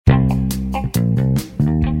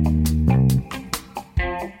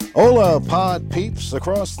Hola, pod peeps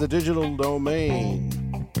across the digital domain.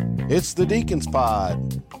 It's the Deacons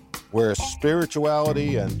Pod, where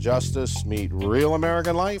spirituality and justice meet real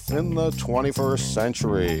American life in the 21st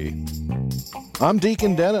century. I'm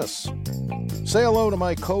Deacon Dennis. Say hello to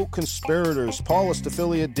my co-conspirators, Paulist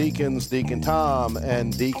affiliate deacons, Deacon Tom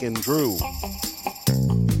and Deacon Drew.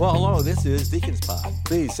 Well, hello, this is Deacons Pod.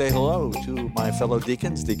 Please say hello to my fellow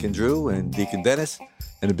deacons, Deacon Drew and Deacon Dennis,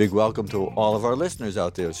 and a big welcome to all of our listeners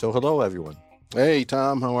out there. So hello, everyone. Hey,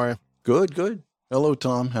 Tom, how are you? Good. Hello,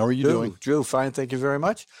 Tom. How are you doing? Drew, fine. Thank you very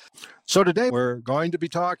much. So today we're going to be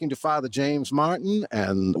talking to Father James Martin,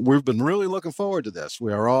 and we've been really looking forward to this.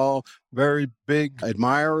 We are all very big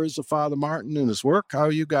admirers of Father Martin and his work. How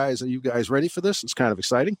are you guys? Are you guys ready for this? It's kind of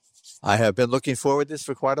exciting. I have been looking forward to this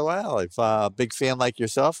for quite a while. I'm a big fan like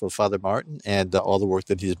yourself of Father Martin and all the work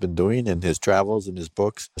that he's been doing in his travels and his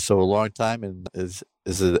books. So a long time, and is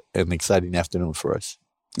an exciting afternoon for us.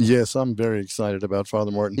 Yes, I'm very excited about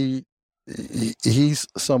Father Martin. He's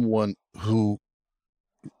someone who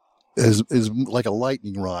is like a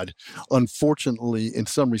lightning rod, unfortunately in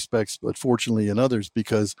some respects, but fortunately in others,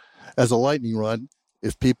 because as a lightning rod,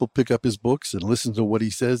 if people pick up his books and listen to what he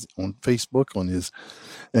says on Facebook,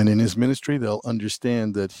 and in his ministry, they'll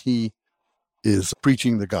understand that he is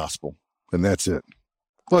preaching the gospel, and that's it.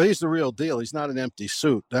 Well, he's the real deal. He's not an empty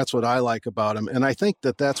suit. That's what I like about him. And I think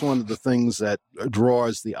that that's one of the things that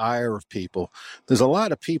draws the ire of people. There's a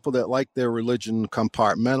lot of people that like their religion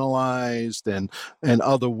compartmentalized and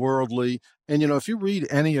otherworldly. And, if you read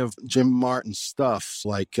any of Jim Martin's stuff,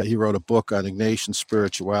 like he wrote a book on Ignatian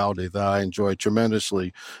spirituality that I enjoyed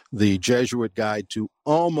tremendously, The Jesuit Guide to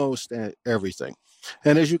Almost Everything.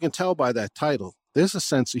 And as you can tell by that title, there's a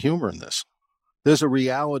sense of humor in this. There's a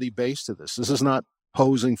reality base to this. This is not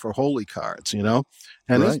posing for holy cards, And Right.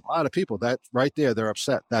 There's a lot of people that right there, they're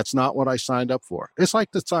upset. That's not what I signed up for. It's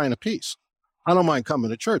like to sign a peace. I don't mind coming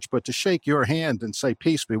to church, but to shake your hand and say,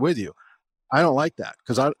 peace be with you. I don't like that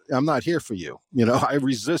because I'm not here for you. I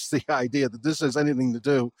resist the idea that this has anything to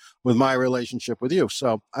do with my relationship with you.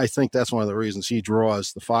 So I think that's one of the reasons he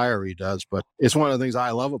draws the fire he does. But it's one of the things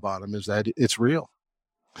I love about him is that it's real.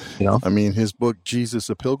 I mean, his book, Jesus,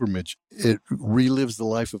 A Pilgrimage, it relives the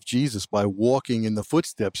life of Jesus by walking in the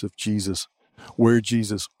footsteps of Jesus, where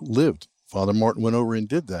Jesus lived. Father Martin went over and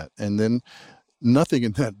did that. And then nothing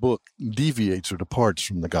in that book deviates or departs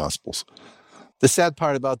from the Gospels. The sad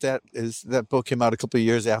part about that is that book came out a couple of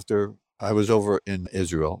years after I was over in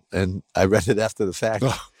Israel, and I read it after the fact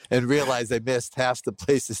and realized I missed half the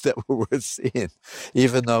places that were worth seeing,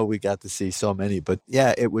 even though we got to see so many. But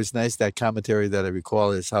yeah, it was nice. That commentary that I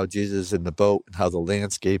recall is how Jesus in the boat and how the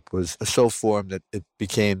landscape was so formed that it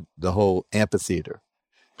became the whole amphitheater.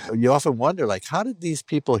 You often wonder, how did these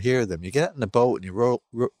people hear them? You get in the boat and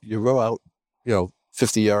you row out,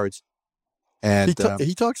 50 yards. And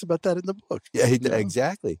he talks about that in the book. Yeah,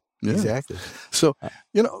 exactly. Yeah. Exactly. So,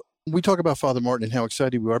 we talk about Father Martin and how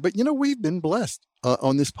excited we are, but, we've been blessed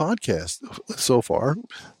on this podcast so far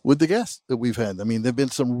with the guests that we've had. I mean, there've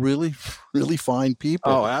been some really, really fine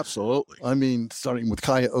people. Oh, absolutely. I mean, starting with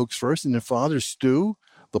Kaya Oaks first, and then Father Stu,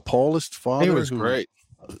 the Paulist father. He was great.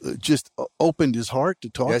 Just opened his heart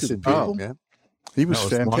to talk to the people. Yeah. He was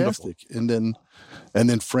fantastic. Wonderful. And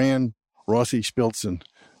then Fran Rossi Spiltzen,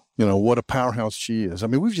 what a powerhouse she is. I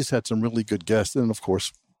mean, we've just had some really good guests. And, of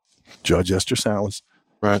course, Judge Esther Salas.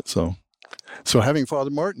 Right. So having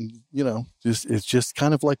Father Martin, it's just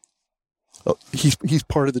kind of like he's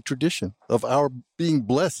part of the tradition of our being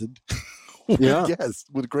blessed with guests,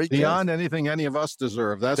 with great beyond guests. anything any of us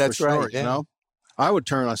deserve. That's for sure. Right, yeah. I would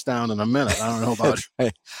turn us down in a minute. I don't know about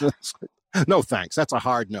No, thanks. That's a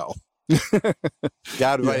hard no.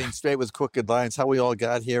 God writing straight with crooked lines. How we all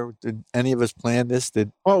got here. Did any of us plan this?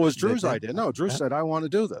 It was Drew's idea. No, Drew said, I want to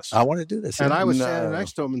do this. I want to do this. And I was standing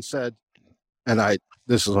next to him and said,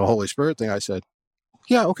 this is a Holy Spirit thing. I said,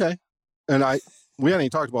 yeah, okay. And we hadn't even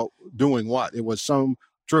talked about doing what. It was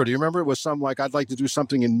Drew, do you remember? It was I'd like to do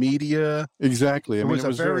something in media. Exactly. It was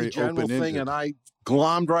a very general thing, and I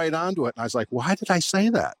glommed right onto it. And I was like, why did I say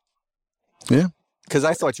that? Yeah. Because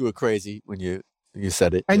I thought you were crazy when you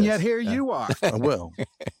said it. And yet here you are. Well,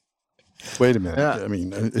 wait a minute. Yeah. I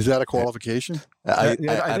mean, is that a qualification? I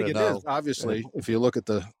think it is, obviously, if you look at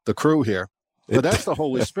the crew here. But that's the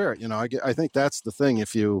Holy Spirit. I think that's the thing.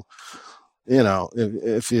 If you're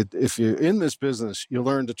in this business, you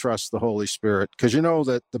learn to trust the Holy Spirit because you know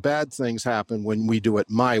that the bad things happen when we do it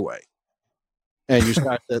my way. And you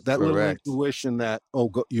start that little intuition that,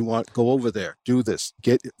 go over there, do this,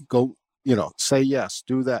 say yes,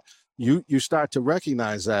 do that. You start to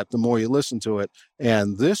recognize that the more you listen to it.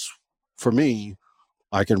 And this, for me,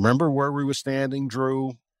 I can remember where we were standing,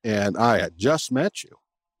 Drew, and I had just met you,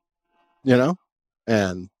 you know,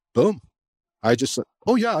 and boom, I just said,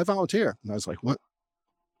 oh yeah, I volunteer. And I was like, what?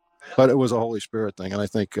 But it was a Holy Spirit thing. And I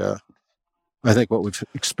think what we've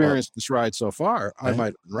experienced this ride so far, I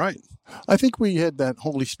might have been right. I think we had that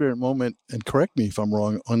Holy Spirit moment, and correct me if I'm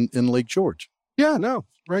wrong, in Lake George. Yeah, no,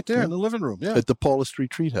 right there in the living room. Yeah. At the Paulist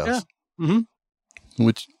Retreat House. Yeah. Mm-hmm.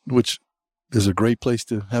 Which is a great place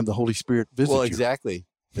to have the Holy Spirit visit Well, you. exactly.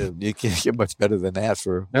 You can't get much better than that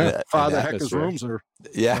for Father Hecker's rooms are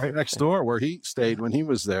right next door where he stayed when he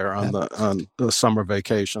was there on the summer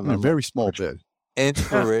vacation. A very small bed.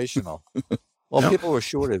 Inspirational. Well, people were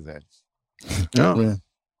shorter then. Yeah.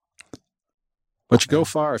 But you go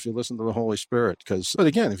far if you listen to the Holy Spirit. But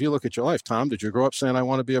again, if you look at your life, Tom, did you grow up saying, I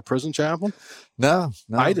want to be a prison chaplain? No.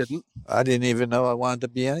 I didn't. I didn't even know I wanted to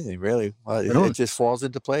be anything, really. Well, it just falls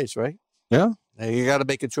into place, right? Yeah. You got to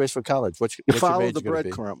make a choice for college. What's you your follow major the gonna be?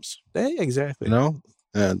 breadcrumbs. Yeah, exactly.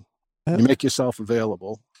 And you make yourself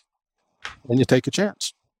available and you take a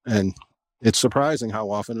chance. And it's surprising how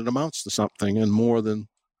often it amounts to something and more than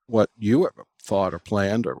what you ever thought or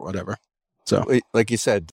planned or whatever. So, like you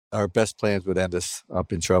said, our best plans would end us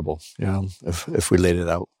up in trouble, if we laid it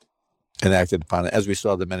out and acted upon it. As we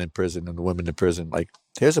saw the men in prison and the women in prison, like,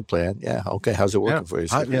 here's a plan. Yeah, okay, how's it working for you?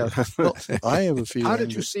 Well, I have a feeling. How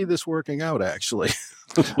did you see this working out, actually?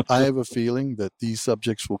 I have a feeling that these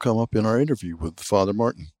subjects will come up in our interview with Father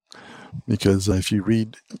Martin. Because if you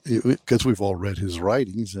read, because we've all read his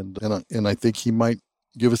writings, and I think he might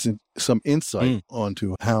give us some insight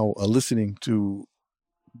onto how listening to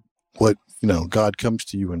what, God comes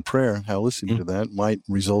to you in prayer, how listening to that might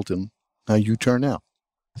result in how you turn out.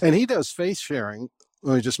 And he does faith sharing.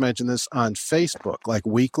 Let me just mention this on Facebook, like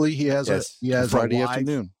weekly. He has Friday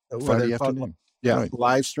afternoon. Yeah, right.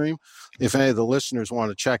 Live stream. If any of the listeners want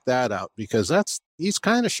to check that out, because he's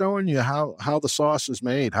kind of showing you how the sauce is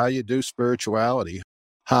made, how you do spirituality,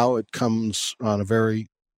 how it comes on a very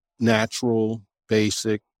natural,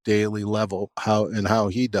 basic, daily level, how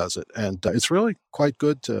he does it. And it's really quite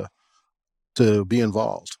good to be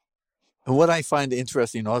involved. And what I find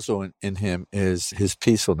interesting also in him is his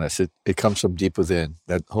peacefulness. It comes from deep within,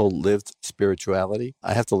 that whole lived spirituality.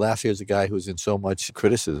 I have to laugh. Here's a guy who's in so much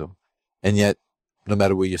criticism, and yet no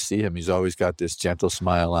matter where you see him, he's always got this gentle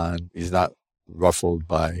smile on. He's not ruffled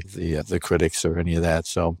by the critics or any of that.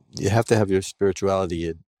 So you have to have your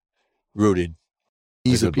spirituality rooted.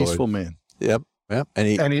 He's a peaceful man. Yep. And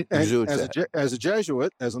he exudes as a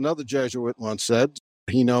Jesuit, as another Jesuit once said,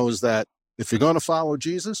 he knows that if you're going to follow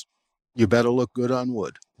Jesus, you better look good on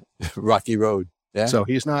wood. Rocky road. Yeah. So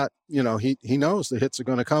he's not, he knows the hits are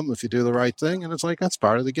going to come if you do the right thing. And it's like, that's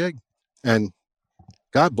part of the gig. And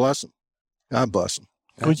God bless him. God bless him.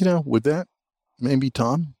 Well, with that, maybe,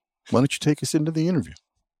 Tom, why don't you take us into the interview?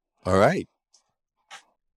 All right.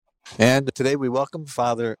 And today we welcome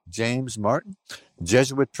Father James Martin,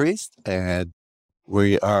 Jesuit priest, and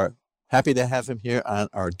we are happy to have him here on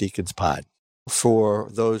our Deacons Pod. For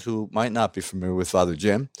those who might not be familiar with Father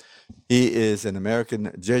Jim, he is an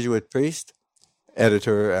American Jesuit priest,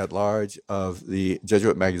 editor-at-large of the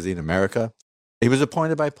Jesuit magazine America. He was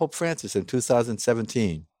appointed by Pope Francis in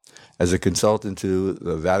 2017 as a consultant to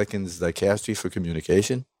the Vatican's Dicastery for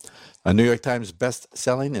Communication, a New York Times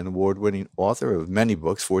best-selling and award-winning author of many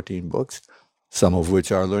books, 14 books, some of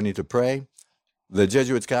which are Learning to Pray, The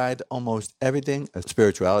Jesuit's Guide to Almost Everything, A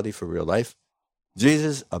Spirituality for Real Life,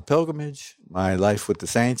 Jesus, A Pilgrimage, My Life with the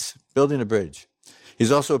Saints, Building a Bridge.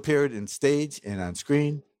 He's also appeared in stage and on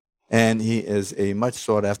screen, and he is a much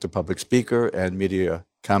sought-after public speaker and media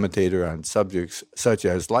commentator on subjects such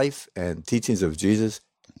as life and teachings of Jesus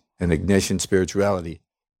and Ignatian spirituality,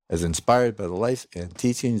 as inspired by the life and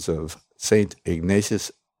teachings of St.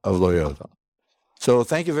 Ignatius of Loyola. So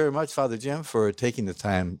thank you very much, Father Jim, for taking the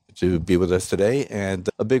time to be with us today, and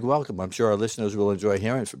a big welcome. I'm sure our listeners will enjoy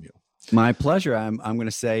hearing from you. My pleasure. I'm going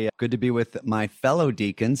to say good to be with my fellow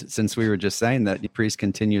deacons, since we were just saying that the priest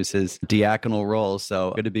continues his diaconal role.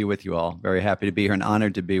 So good to be with you all. Very happy to be here and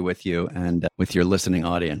honored to be with you and with your listening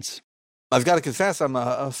audience. I've got to confess, I'm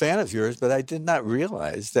a fan of yours, but I did not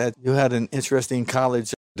realize that you had an interesting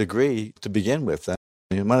college degree to begin with.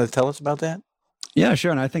 You want to tell us about that? Yeah,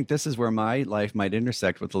 sure. And I think this is where my life might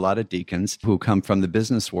intersect with a lot of deacons who come from the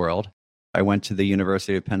business world. I went to the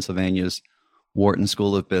University of Pennsylvania's Wharton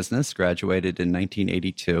School of Business, graduated in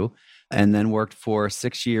 1982, and then worked for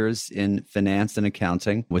 6 years in finance and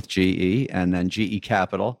accounting with GE, and then GE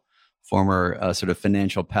Capital, former sort of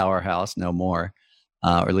financial powerhouse, no more,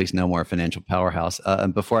 or at least no more financial powerhouse,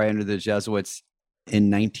 before I entered the Jesuits in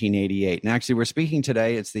 1988. And actually, we're speaking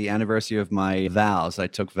today, it's the anniversary of my vows. I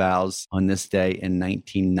took vows on this day in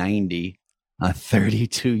 1990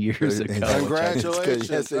 32 years ago. Congratulations.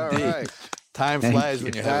 Yes, All indeed. right. Time Thank flies you.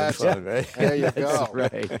 when you're having fun, right? There you That's go.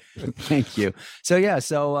 right. Thank you. So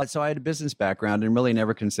I had a business background and really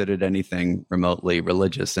never considered anything remotely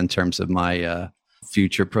religious in terms of my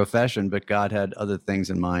future profession, but God had other things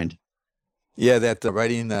in mind. Yeah, that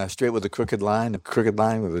writing straight with a crooked line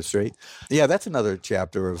with a straight. Yeah, that's another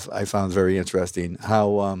chapter I found very interesting.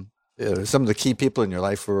 How some of the key people in your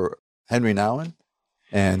life were Henry Nouwen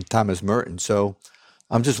and Thomas Merton. So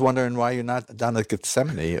I'm just wondering why you're not down at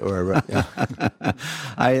Gethsemane or.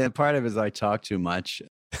 Part of it is I talk too much,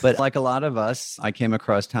 but like a lot of us, I came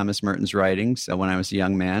across Thomas Merton's writings when I was a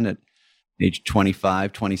young man at age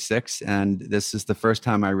 25, 26, and this is the first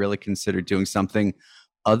time I really considered doing something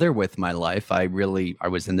other with my life. I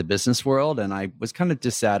was in the business world and I was kind of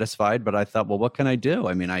dissatisfied, but I thought, well, what can I do?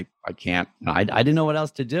 I mean, I didn't know what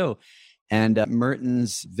else to do. And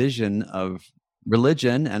Merton's vision of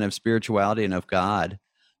religion and of spirituality and of God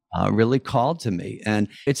really called to me. And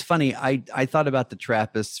it's funny, I thought about the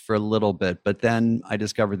Trappists for a little bit, but then I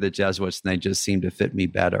discovered the Jesuits and they just seemed to fit me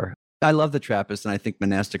better. I love the Trappists, and I think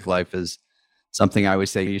monastic life is something I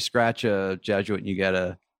always say. You scratch a Jesuit and you get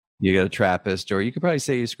a Trappist, or you could probably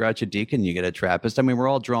say you scratch a deacon, you get a Trappist. I mean, we're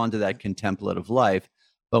all drawn to that contemplative life,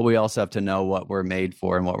 but we also have to know what we're made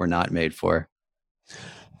for and what we're not made for.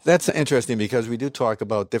 That's interesting because we do talk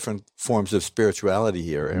about different forms of spirituality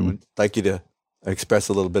here, and we'd like you to express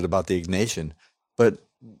a little bit about the Ignatian. But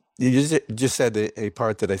you just said a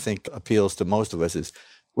part that I think appeals to most of us is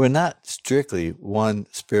we're not strictly one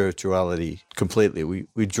spirituality completely.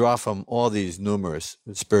 We draw from all these numerous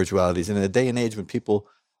spiritualities. And in a day and age when people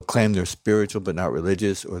claim they're spiritual but not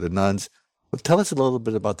religious, or the nuns, well, tell us a little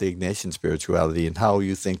bit about the Ignatian spirituality and how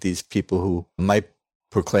you think these people who might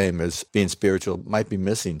proclaim as being spiritual might be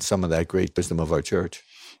missing some of that great wisdom of our church.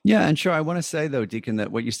 Yeah, and sure. I want to say, though, Deacon,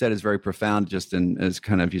 that what you said is very profound, just as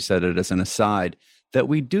kind of you said it as an aside, that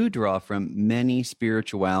we do draw from many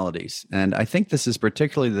spiritualities. And I think this is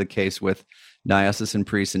particularly the case with diocesan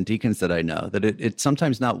priests and deacons that I know, that it's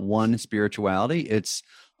sometimes not one spirituality. It's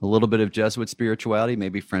a little bit of Jesuit spirituality,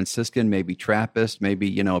 maybe Franciscan, maybe Trappist,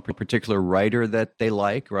 maybe, a particular writer that they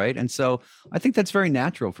like, right? And so I think that's very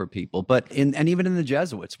natural for people. But even in the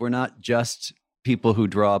Jesuits, we're not just people who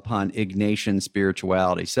draw upon Ignatian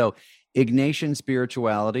spirituality. So Ignatian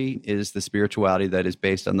spirituality is the spirituality that is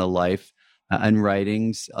based on the life and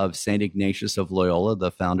writings of St. Ignatius of Loyola, the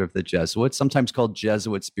founder of the Jesuits, sometimes called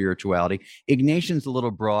Jesuit spirituality. Ignatian's a little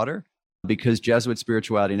broader because Jesuit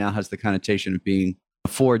spirituality now has the connotation of being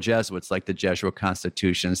for Jesuits, like the Jesuit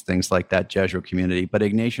constitutions, things like that, Jesuit community. But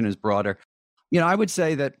Ignatian is broader. I would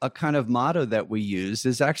say that a kind of motto that we use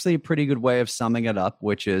is actually a pretty good way of summing it up,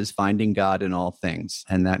 which is finding God in all things.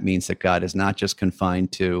 And that means that God is not just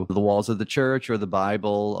confined to the walls of the church or the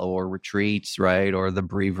Bible or retreats, right, or the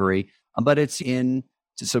breviary, but it's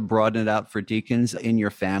to broaden it out for deacons, in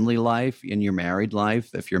your family life, in your married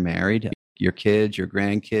life, if you're married, your kids, your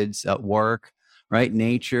grandkids, at work, right,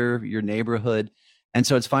 nature, your neighborhood. And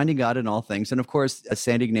so it's finding God in all things. And of course,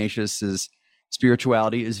 St. Ignatius's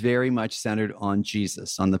spirituality is very much centered on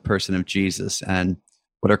Jesus, on the person of Jesus, and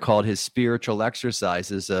what are called his spiritual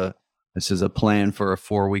exercises. This is a plan for a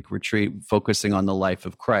 4-week retreat focusing on the life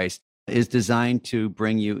of Christ, is designed to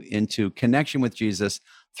bring you into connection with Jesus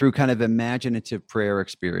through kind of imaginative prayer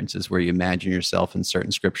experiences where you imagine yourself in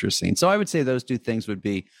certain scripture scenes. So I would say those two things would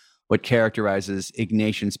be what characterizes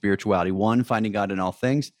Ignatian spirituality. One, finding God in all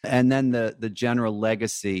things, and then the general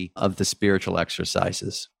legacy of the spiritual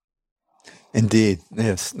exercises. Indeed.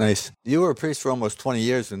 Yes. Nice. You were a priest for almost 20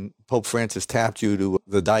 years and Pope Francis tapped you to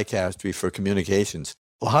the dicastery for communications.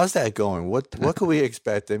 Well, how's that going? What can we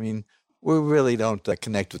expect? I mean, we really don't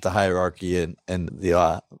connect with the hierarchy and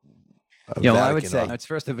the I would say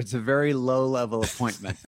it's a very low level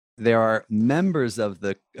appointment. There are members of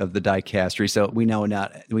the dicastery. So we know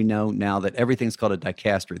now that everything's called a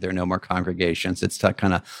dicastery. There are no more congregations. It's to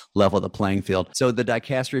kind of level the playing field. So the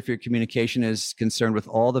dicastery for your communication is concerned with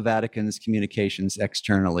all the Vatican's communications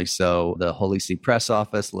externally. So the Holy See Press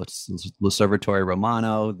Office, L'Osservatore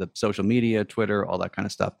Romano, the social media, Twitter, all that kind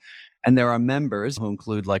of stuff. And there are members who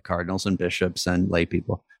include like cardinals and bishops and lay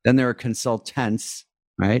people. Then there are consultants,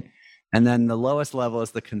 right? And then the lowest level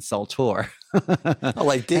is the consultor.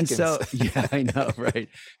 Like deacons. And so, yeah, I know, right?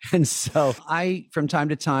 And so I, from time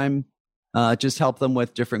to time, just help them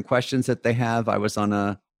with different questions that they have. I'll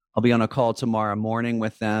be on a call tomorrow morning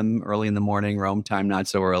with them, early in the morning, Rome time, not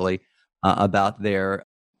so early, about their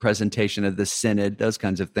presentation of the synod, those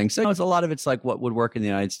kinds of things. So a lot of it's like what would work in the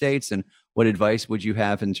United States and what advice would you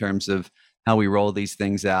have in terms of how we roll these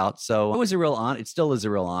things out. So it was a real honor. It still is a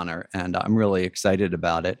real honor, and I'm really excited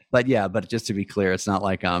about it. But just to be clear, it's not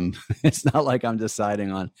like I'm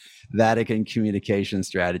deciding on Vatican communication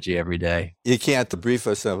strategy every day. You can't brief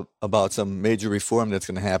us about some major reform that's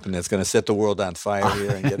going to happen that's going to set the world on fire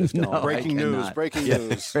here and get us going. No, breaking news.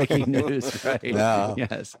 Breaking news, right. No.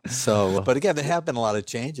 Yes. So, but again, there have been a lot of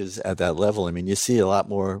changes at that level. I mean, you see a lot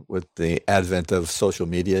more with the advent of social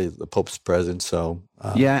media, the Pope's presence. So,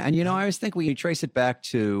 and I always think when you trace it back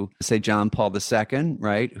to, say, John Paul II,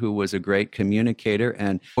 right, who was a great communicator,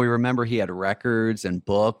 and we remember he had records and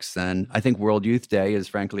books, and I think World Youth Day is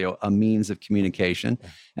frankly a means of communication. Yeah.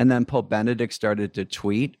 And then Pope Benedict started to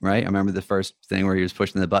tweet, right? I remember the first thing where he was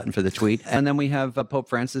pushing the button for the tweet. And then we have Pope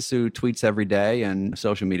Francis, who tweets every day, and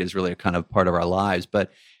social media is really a kind of part of our lives.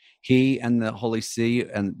 But he and the Holy See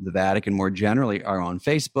and the Vatican more generally are on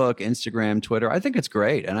Facebook, Instagram, Twitter. I think it's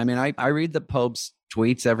great. And I mean, I read the Pope's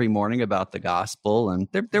tweets every morning about the gospel, and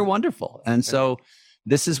they're wonderful. And so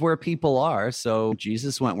this is where people are. So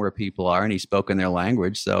Jesus went where people are, and he spoke in their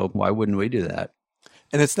language. So why wouldn't we do that?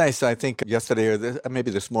 And it's nice. I think yesterday or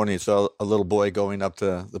maybe this morning, I saw a little boy going up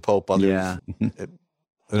to the Pope, others,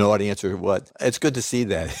 an audience or what. It's good to see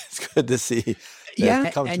that. It's good to see.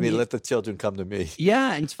 Come to me, let the children come to me.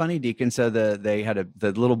 Yeah, and it's funny, Deacon. So the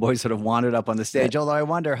little boy sort of wandered up on the stage. Although I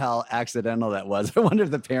wonder how accidental that was. I wonder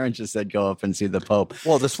if the parents just said, "Go up and see the Pope."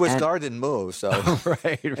 Well, the Swiss Guard didn't move, so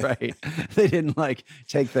right. They didn't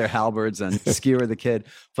take their halberds and skewer the kid.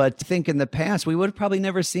 But I think in the past we would have probably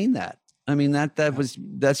never seen that. I mean,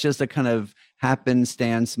 that's just a kind of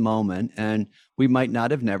happenstance moment, and we might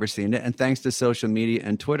not have never seen it. And thanks to social media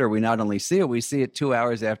and Twitter, we not only see it, we see it 2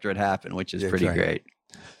 hours after it happened, which is pretty great.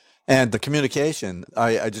 And the communication,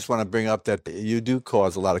 I just want to bring up that you do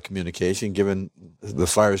cause a lot of communication, given the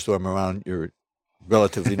firestorm around your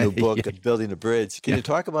relatively new book, Building a Bridge. Can you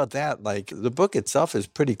talk about that? Like, the book itself is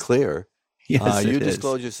pretty clear. Yes, you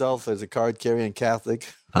disclose yourself as a card-carrying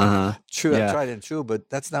Catholic. True, tried and true, but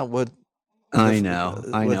that's not what... I know.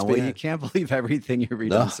 Well, you can't believe everything you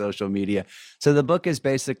read on social media. So the book is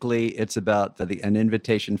basically, it's about an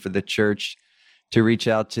invitation for the church to reach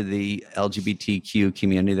out to the LGBTQ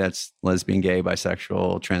community. That's lesbian, gay,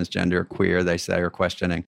 bisexual, transgender, queer, they say, or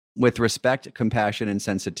questioning, with respect, compassion, and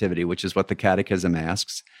sensitivity, which is what the Catechism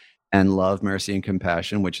asks, and love, mercy, and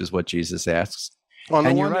compassion, which is what Jesus asks. Well,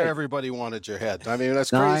 no wonder everybody wanted your head. I mean,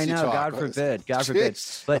 that's crazy. I know. Talk. God forbid.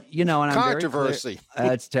 But and I'm controversy.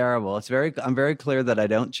 It's terrible. I'm very clear that I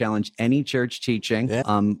don't challenge any church teaching. Yeah.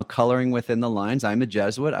 I'm coloring within the lines. I'm a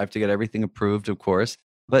Jesuit. I have to get everything approved, of course.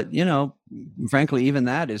 But frankly, even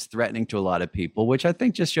that is threatening to a lot of people, which I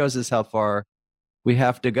think just shows us how far we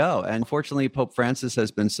have to go. And fortunately, Pope Francis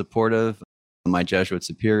has been supportive. My Jesuit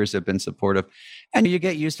superiors have been supportive, and you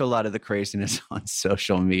get used to a lot of the craziness on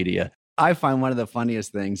social media. I find one of the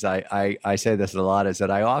funniest things, I say this a lot, is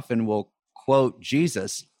that I often will quote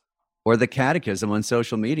Jesus or the Catechism on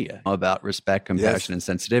social media about respect, compassion, and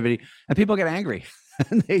sensitivity, and people get angry.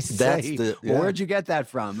 And they say, where'd you get that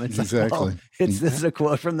from? It's exactly. This is a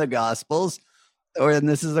quote from the Gospels, and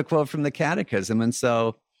this is a quote from the Catechism. And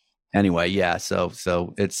so anyway, so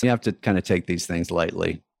you have to kind of take these things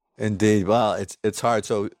lightly. Indeed. Well, it's hard.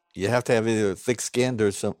 So you have to have either thick skin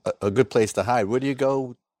or a good place to hide. Where do you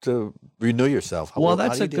go to renew yourself? Well,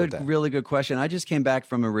 that's really good question. I just came back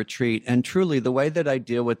from a retreat, and truly the way that I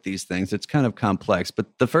deal with these things, it's kind of complex.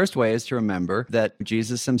 But the first way is to remember that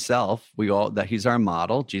Jesus himself, that he's our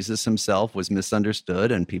model. Jesus himself was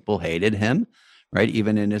misunderstood and people hated him, right?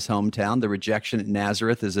 Even in his hometown. The rejection at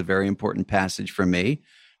Nazareth is a very important passage for me,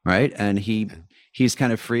 right? And he's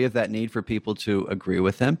kind of free of that need for people to agree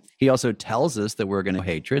with him. He also tells us that we're going to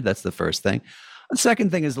hatred. That's the first thing. The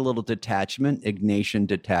second thing is a little detachment, Ignatian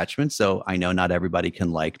detachment. So I know not everybody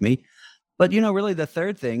can like me. But, really the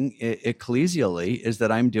third thing, ecclesially, is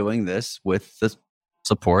that I'm doing this with the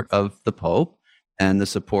support of the Pope and the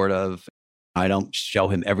support of, I don't show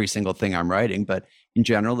him every single thing I'm writing, but in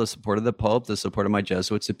general, the support of the Pope, the support of my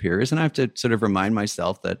Jesuit superiors. And I have to sort of remind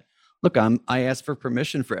myself that, look, I ask for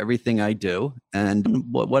permission for everything I do. And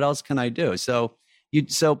what else can I do? So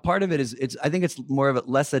part of it is, I think it's more of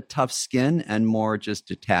less a tough skin and more just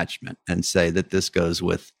detachment, and say that this goes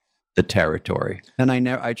with the territory. And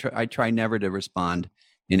I try never to respond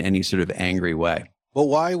in any sort of angry way. Well,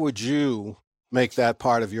 why would you make that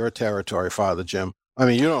part of your territory, Father Jim? I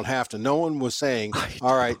mean, you don't have to. No one was saying,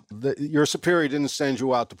 all right, your superior didn't send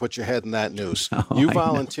you out to put your head in that noose. You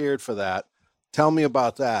volunteered for that. Tell me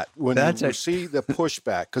about that. When you see the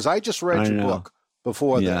pushback, because I just read your book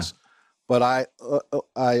before this. But I,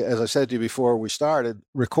 as I said to you before we started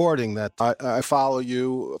recording, that I follow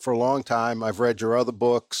you for a long time. I've read your other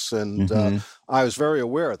books, and I was very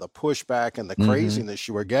aware of the pushback and the craziness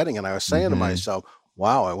you were getting. And I was saying to myself,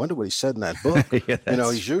 wow, I wonder what he said in that book.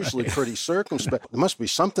 He's usually pretty circumspect. There must be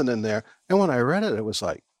something in there. And when I read it, it was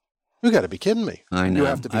like, you got to be kidding me. I know. You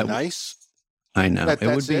have to be nice. I know.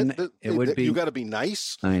 It would be. You got to be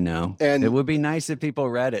nice. I know. And it would be nice if people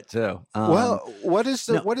read it too. What does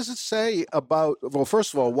it say about? Well,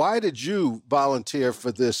 first of all, why did you volunteer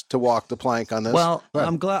for this, to walk the plank on this? Well,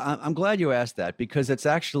 I'm glad you asked that, because it's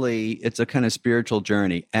a kind of spiritual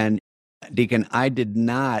journey. And Deacon, I did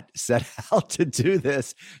not set out to do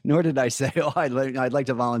this, nor did I say, I'd like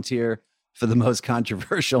to volunteer for the most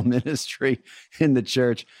controversial ministry in the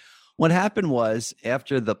church. What happened was,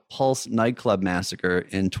 after the Pulse nightclub massacre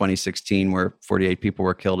in 2016, where 48 people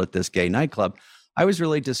were killed at this gay nightclub, I was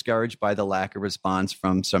really discouraged by the lack of response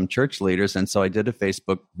from some church leaders. And so I did a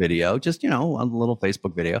Facebook video, just, a little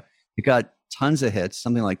Facebook video. It got tons of hits,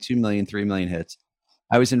 something like 2 million, 3 million hits.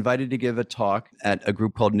 I was invited to give a talk at a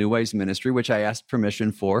group called New Ways Ministry, which I asked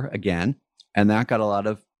permission for again. And that got a lot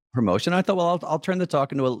of promotion. I thought, well, I'll turn the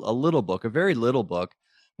talk into a little book, a very little book,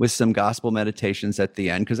 with some gospel meditations at the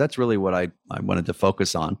end, because that's really what I wanted to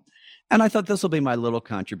focus on. And I thought this will be my little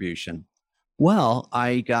contribution. Well,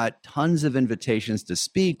 I got tons of invitations to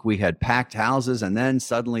speak. We had packed houses, and then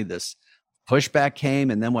suddenly this pushback came,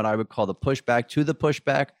 and then what I would call the pushback to the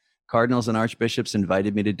pushback. Cardinals and archbishops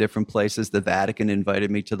invited me to different places. The Vatican invited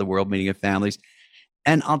me to the World Meeting of Families.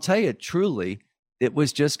 And I'll tell you, truly, it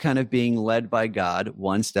was just kind of being led by God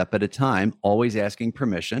one step at a time, always asking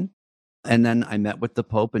permission. And then I met with the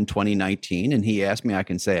Pope in 2019, and he asked me, I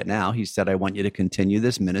can say it now. He said, I want you to continue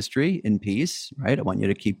this ministry in peace, right? I want you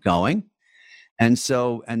to keep going. And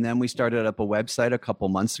then we started up a website a couple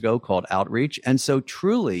months ago called Outreach. And so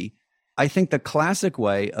truly, I think the classic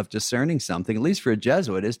way of discerning something, at least for a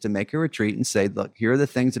Jesuit, is to make a retreat and say, look, here are the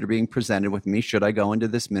things that are being presented with me. Should I go into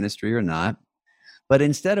this ministry or not? But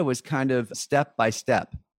instead, it was kind of step by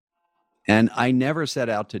step. And I never set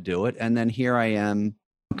out to do it. And then here I am,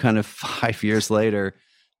 kind of 5 years later,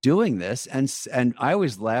 doing this. And I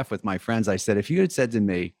always laugh with my friends. I said, if you had said to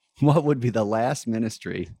me, what would be the last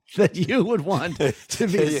ministry that you would want to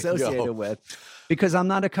be associated with? Because I'm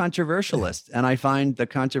not a controversialist. And I find the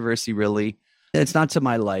controversy really, it's not to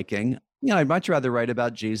my liking. I'd much rather write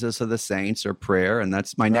about Jesus or the saints or prayer. And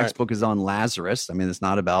that's my next book is on Lazarus. I mean, it's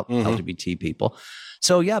not about LGBT people.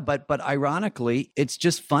 So yeah, but that's it's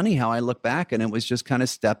just funny how I look back, and it was just kind of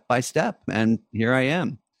step by step. And here I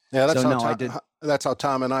am. Yeah, that's how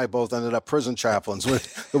Tom and I both ended up prison chaplains.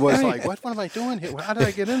 It was like, what am I doing here? How did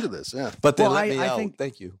I get into this? Yeah. But they let me out.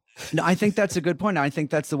 Thank you. No, I think that's a good point. I think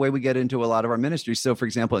that's the way we get into a lot of our ministries. So for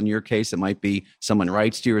example, in your case, it might be someone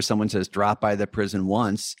writes to you or someone says, drop by the prison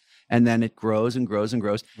once. And then it grows and grows and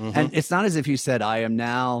grows. And it's not as if you said, I am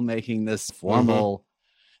now making this formal.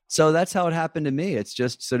 So that's how it happened to me. It's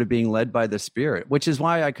just sort of being led by the Spirit, which is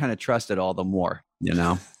why I kind of trust it all the more,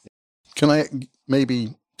 Can I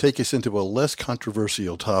maybe take us into a less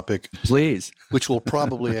controversial topic? Please. Which will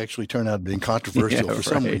probably actually turn out being controversial for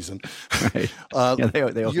some reason. Right.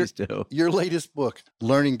 They always do. Your latest book,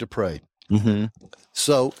 Learning to Pray. Mm-hmm.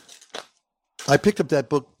 So I picked up that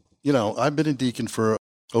book. I've been a deacon for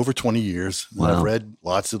over 20 years. Wow. I've read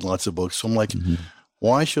lots and lots of books. So I'm like,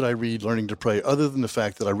 why should I read Learning to Pray, other than the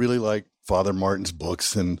fact that I really like Father Martin's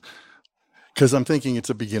books, and because I'm thinking it's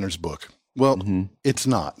a beginner's book. Well, it's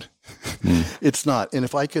not. It's not. And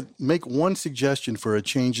if I could make one suggestion for a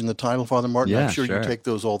change in the title, Father Martin, I'm sure you take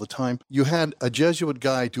those all the time. You had a Jesuit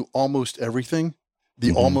guide to almost everything,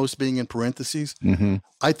 the almost being in parentheses.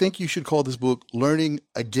 I think you should call this book Learning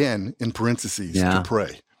Again, in parentheses, to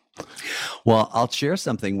Pray. Well, I'll share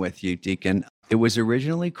something with you, Deacon. It was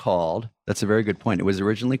originally called, that's a very good point. It was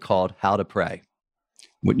originally called How to Pray,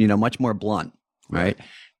 much more blunt, right?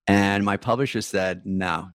 And my publisher said,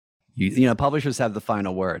 no, publishers have the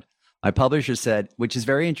final word. My publisher said, which is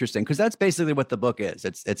very interesting, because that's basically what the book is.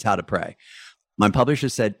 It's how to pray. My publisher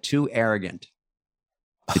said, too arrogant.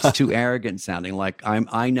 It's too arrogant sounding, like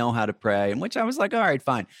I know how to pray, and which I was like, all right,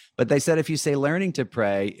 fine. But they said if you say learning to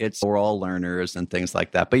pray, we're all learners and things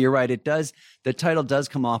like that. But you're right, the title does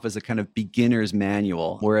come off as a kind of beginner's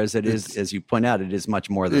manual, whereas it is, as you point out, it is much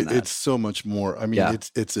more than that. It's so much more. I mean,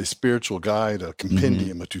 it's a spiritual guide, a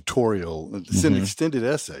compendium, a tutorial. It's an extended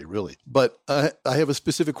essay, really. But I have a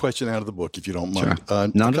specific question out of the book, if you don't mind. Sure.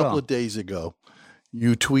 A couple of days ago,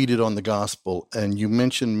 you tweeted on the gospel, and you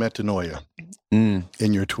mentioned metanoia in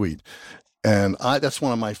your tweet. And that's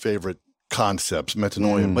one of my favorite concepts,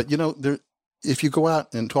 metanoia. But, if you go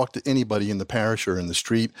out and talk to anybody in the parish or in the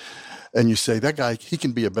street and you say, that guy, he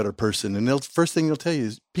can be a better person, and first thing they'll tell you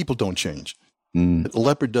is people don't change. The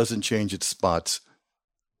leopard doesn't change its spots.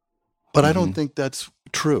 But I don't think that's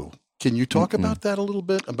true. Can you talk about that a little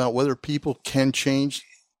bit, about whether people can change?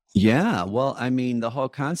 Yeah, well, I mean, the whole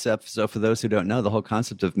concept, so for those who don't know, the whole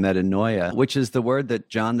concept of metanoia, which is the word that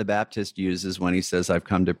John the Baptist uses when he says, I've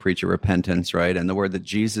come to preach a repentance, right? And the word that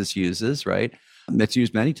Jesus uses, right? It's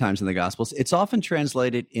used many times in the Gospels. It's often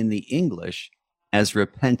translated in the English as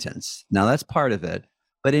repentance. Now, that's part of it.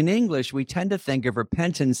 But in English, we tend to think of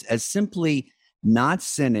repentance as simply not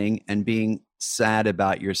sinning and being sad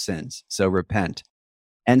about your sins. So repent.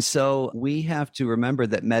 And so we have to remember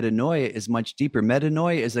that metanoia is much deeper.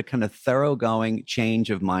 Metanoia is a kind of thoroughgoing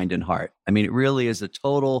change of mind and heart. I mean, it really is a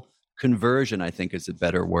total conversion, I think is a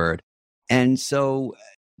better word. And so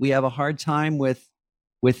we have a hard time with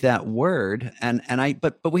that word.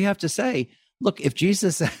 But we have to say, look, if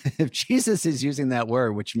Jesus is using that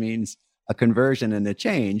word, which means a conversion and a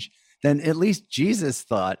change, then at least Jesus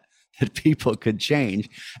thought that people could change.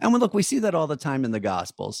 And look, we see that all the time in the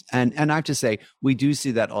Gospels. And I have to say, we do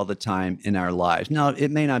see that all the time in our lives. Now, it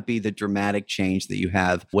may not be the dramatic change that you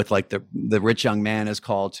have with like the rich young man is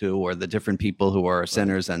called to, or the different people who are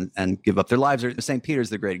sinners and give up their lives. St. Peter's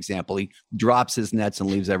the great example. He drops his nets and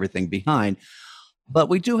leaves everything behind. But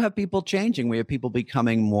we do have people changing. We have people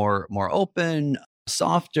becoming more open,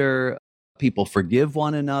 softer. People forgive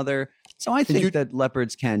one another. So I think that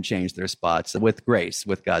leopards can change their spots with grace,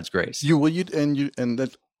 with God's grace. People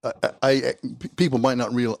might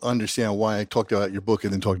not really understand why I talked about your book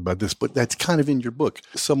and then talked about this, but that's kind of in your book.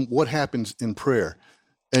 What happens in prayer,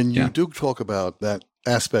 and you do talk about that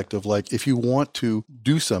aspect of, like, if you want to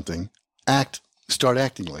do something, start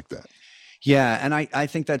acting like that. Yeah, and I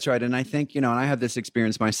think that's right. And I think, and I have this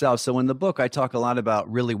experience myself. So in the book, I talk a lot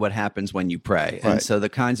about really what happens when you pray. Right. And so the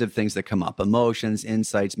kinds of things that come up, emotions,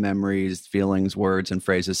 insights, memories, feelings, words, and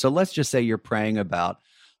phrases. So let's just say you're praying about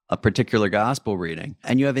a particular gospel reading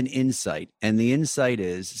and you have an insight. And the insight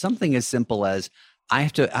is something as simple as, I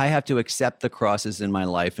have to accept the crosses in my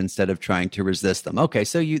life instead of trying to resist them. Okay,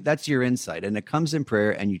 so that's your insight, and it comes in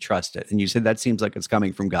prayer, and you trust it, and you say that seems like it's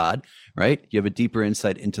coming from God, right? You have a deeper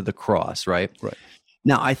insight into the cross, right? Right.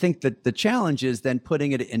 Now, I think that the challenge is then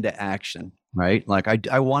putting it into action, right? Like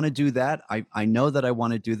I want to do that. I know that I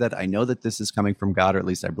want to do that. I know that this is coming from God, or at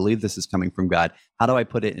least I believe this is coming from God. How do I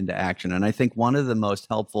put it into action? And I think one of the most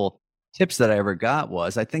helpful tips that I ever got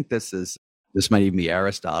was, I think this might even be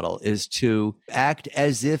Aristotle, is to act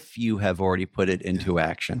as if you have already put it into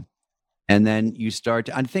action. And then you start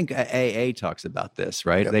to, I think AA talks about this,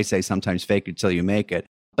 right? Yep. They say sometimes fake it till you make it,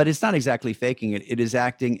 but it's not exactly faking it. It is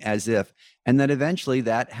acting as if. And then eventually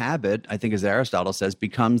that habit, I think as Aristotle says,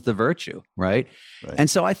 becomes the virtue, right? And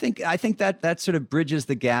so I think that sort of bridges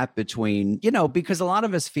the gap between, because a lot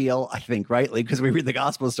of us feel, I think rightly, because we read the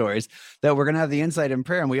gospel stories, that we're going to have the insight in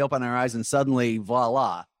prayer and we open our eyes and suddenly,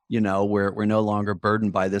 voila, we're no longer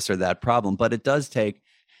burdened by this or that problem, but it does take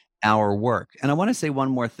our work. And I want to say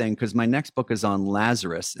one more thing, because my next book is on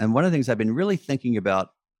Lazarus. And one of the things I've been really thinking about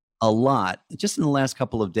a lot, just in the last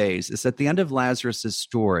couple of days, is at the end of Lazarus's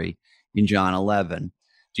story in John 11,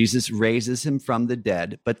 Jesus raises him from the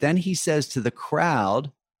dead, but then he says to the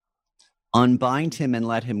crowd, unbind him and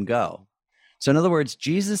let him go. So in other words,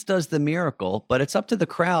 Jesus does the miracle, but it's up to the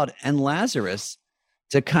crowd and Lazarus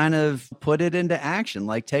to kind of put it into action,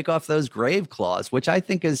 like take off those grave cloths, which I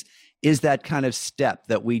think is that kind of step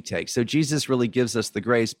that we take. So Jesus really gives us the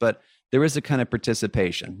grace, but there is a kind of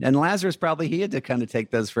participation. And Lazarus, probably he had to kind of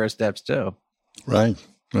take those first steps too. Right.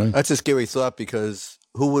 That's a scary thought, because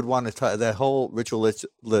who would want to that whole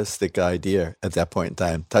ritualistic idea at that point in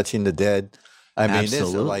time, touching the dead? I mean,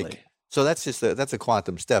 absolutely. So that's that's a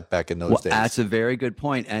quantum step back in those days. That's a very good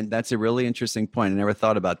point, and that's a really interesting point. I never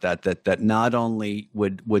thought about that. That not only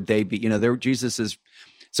would they be, Jesus is.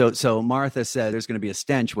 So Martha said there's going to be a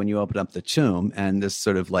stench when you open up the tomb, and this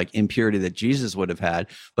sort of like impurity that Jesus would have had.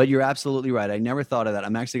 But you're absolutely right. I never thought of that.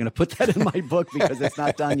 I'm actually going to put that in my book because it's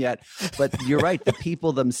not done yet. But you're right. The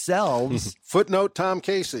people themselves. Footnote Tom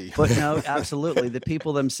Casey. Footnote, absolutely. The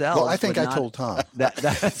people themselves. Well, I think I told Tom.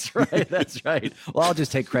 That's right. That's right. Well, I'll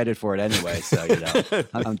just take credit for it anyway. So,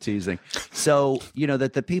 I'm teasing. So,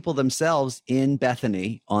 that the people themselves in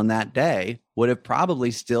Bethany on that day would have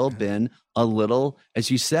probably still been a little,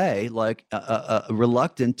 as you say, like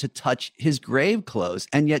reluctant to touch his grave clothes.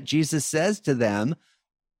 And yet Jesus says to them,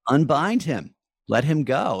 unbind him, let him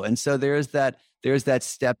go. And so there's that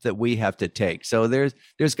step that we have to take. So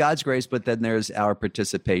there's God's grace, but then there's our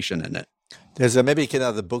participation in it. There's maybe you can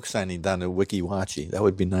have the book signing down at Wiki Wachi. That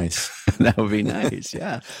would be nice. That would be nice.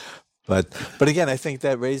 Yeah. But again, I think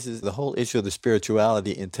that raises the whole issue of the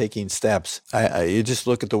spirituality in taking steps. You just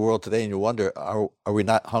look at the world today and you wonder, are we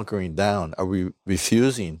not hunkering down? Are we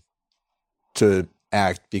refusing to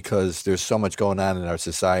act because there's so much going on in our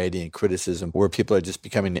society and criticism where people are just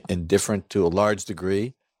becoming indifferent to a large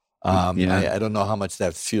degree? I don't know how much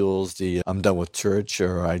that fuels the I'm done with church,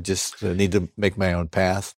 or I just need to make my own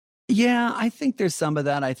path. Yeah, I think there's some of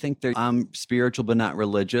that. I think I'm spiritual but not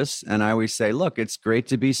religious. And I always say, look, it's great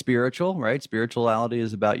to be spiritual, right? Spirituality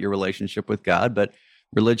is about your relationship with God, but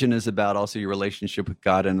religion is about also your relationship with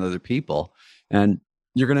God and other people. And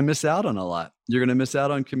you're going to miss out on a lot. You're going to miss out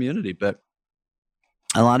on community. But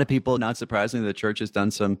a lot of people, not surprisingly, the church has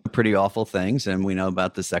done some pretty awful things, and we know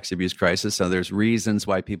about the sex abuse crisis. So there's reasons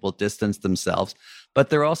why people distance themselves, but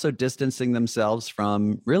they're also distancing themselves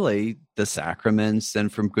from really the sacraments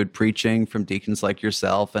and from good preaching, from deacons like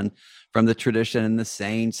yourself, and from the tradition and the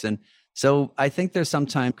saints. And so I think there's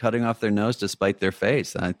sometimes cutting off their nose to spite their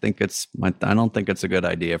face. I don't think it's a good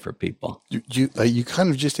idea for people. You kind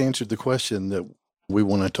of just answered the question that we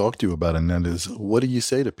want to talk to you about, and that is, what do you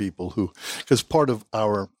say to people who, because part of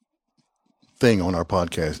our thing on our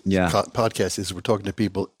podcast is we're talking to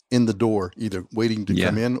people in the door, either waiting to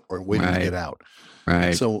come in or waiting to get out.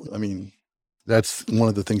 Right. So, I mean, that's one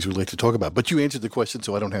of the things we like to talk about, but you answered the question,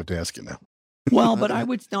 so I don't have to ask it now. Well, but I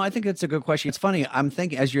think that's a good question. It's funny. I'm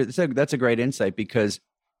thinking that's a great insight, because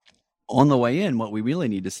on the way in, what we really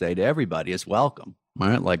need to say to everybody is welcome,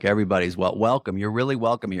 right? Like, everybody's welcome. You're really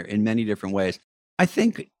welcome here in many different ways. I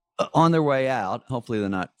think on their way out, hopefully they're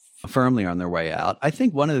not firmly on their way out, I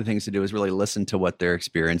think one of the things to do is really listen to what they're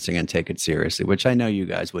experiencing and take it seriously, which I know you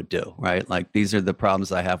guys would do, right? Like, these are the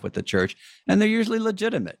problems I have with the church, and they're usually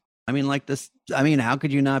legitimate. I mean, how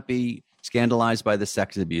could you not be scandalized by the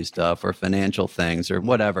sex abuse stuff or financial things or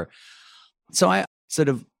whatever? So I sort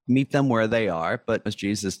of meet them where they are, but as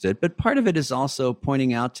Jesus did. But part of it is also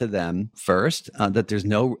pointing out to them first that there's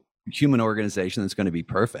no human organization that's going to be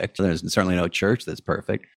perfect. There's certainly no church that's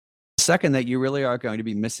perfect. Second, that you really are going to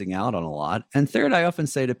be missing out on a lot. And third, I often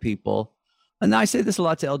say to people, and I say this a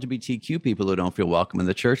lot to LGBTQ people who don't feel welcome in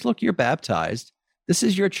the church, look, you're baptized. This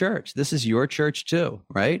is your church. This is your church too,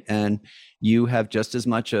 right? And you have just as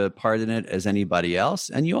much a part in it as anybody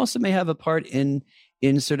else. And you also may have a part in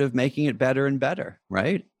sort of making it better and better,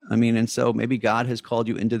 right? I mean, and so maybe God has called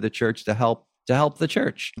you into the church to help the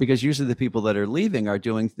church, because usually the people that are leaving are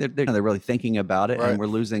they're really thinking about it, right? And we're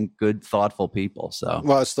losing good, thoughtful people. So,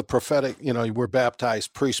 well, it's the prophetic, we're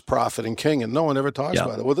baptized priest, prophet, and king, and no one ever talks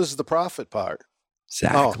about it. Well, this is the prophet part.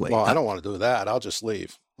 Exactly. Oh, well, I don't want to do that. I'll just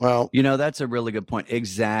leave. Well, that's a really good point.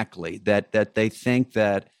 Exactly. That they think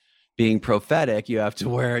that being prophetic, you have to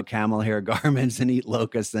wear camel hair garments and eat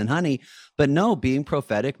locusts and honey. But no, being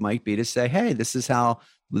prophetic might be to say, hey, this is how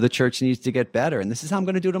the church needs to get better, and this is how I'm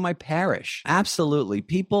going to do it in my parish. Absolutely.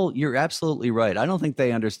 People, you're absolutely right. I don't think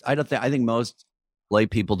they understand. I think most lay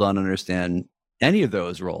people don't understand any of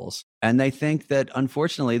those roles. And they think that,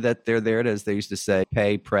 unfortunately, that they're there to, as they used to say,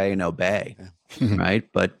 pay, pray, and obey, right?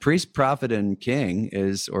 But priest, prophet, and king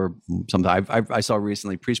is, or something I saw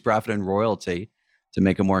recently, priest, prophet, and royalty, to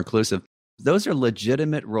make it more inclusive. Those are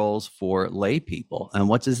legitimate roles for lay people. And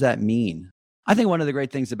what does that mean? I think one of the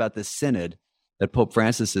great things about this synod that Pope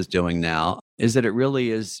Francis is doing now is that it really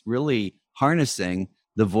is harnessing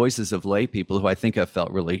the voices of lay people who I think have felt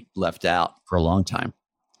really left out for a long time.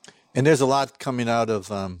 And there's a lot coming out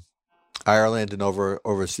of Ireland and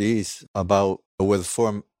overseas about where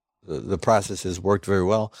the process has worked very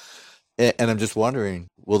well. And I'm just wondering,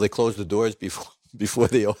 will they close the doors before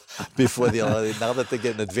they now that they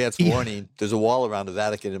get an advance warning? There's a wall around the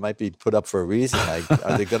Vatican. It might be put up for a reason.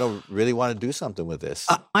 Are they going to really want to do something with this?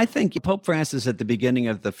 I think Pope Francis, at the beginning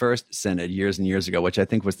of the first synod years and years ago, which I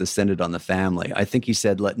think was the Synod on the Family, I think he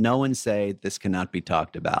said, let no one say this cannot be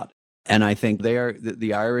talked about. And I think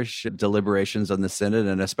the Irish deliberations on the Synod,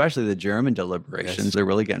 and especially the German deliberations, they're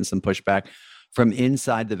really getting some pushback from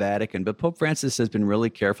inside the Vatican. But Pope Francis has been really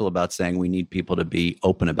careful about saying we need people to be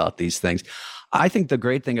open about these things. I think the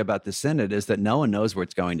great thing about the Synod is that no one knows where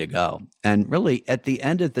it's going to go. And really, at the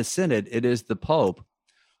end of the Synod, it is the Pope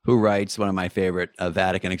who writes one of my favorite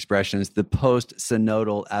Vatican expressions, the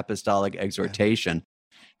post-synodal apostolic exhortation.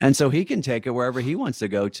 And so he can take it wherever he wants to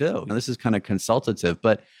go, too. And this is kind of consultative,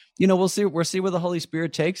 but, we'll see where the Holy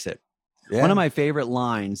Spirit takes it. Yeah. One of my favorite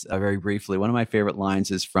lines, very briefly,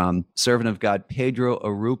 is from servant of God Pedro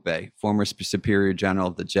Arrupe, former superior general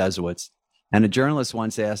of the Jesuits. And a journalist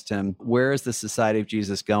once asked him, where is the Society of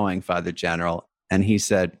Jesus going, Father General? And he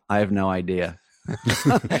said, I have no idea.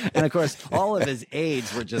 And of course, all of his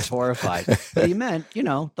aides were just horrified. But he meant,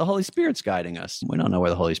 the Holy Spirit's guiding us. We don't know where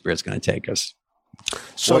the Holy Spirit's going to take us.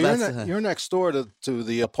 So Well, you're next door to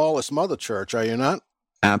the Paulist Mother Church, are you not?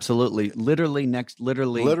 Absolutely. Literally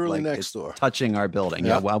Literally like next it's door. touching our building.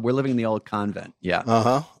 Yeah. Yeah. Well, we're living in the old convent. Yeah.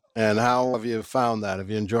 Uh-huh. And how have you found that? Have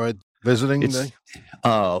you enjoyed visiting? It's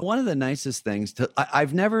one of the nicest things.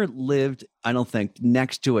 I've never lived, I don't think,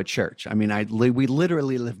 next to a church. I mean, we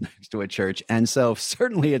literally live next to a church, and so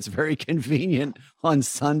certainly it's very convenient on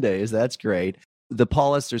Sundays. That's great. The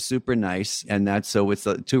Paulists are super nice, and that's so with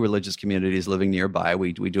the two religious communities living nearby,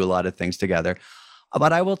 we do a lot of things together.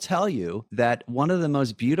 But I will tell you that one of the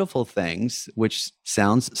most beautiful things, which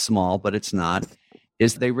sounds small but it's not,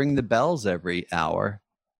 is they ring the bells every hour,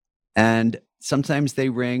 and sometimes they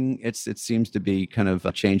ring. It seems to be kind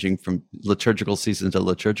of changing from liturgical season to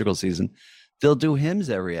liturgical season. They'll do hymns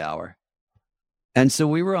every hour. And so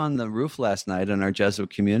we were on the roof last night in our Jesuit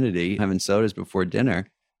community having sodas before dinner.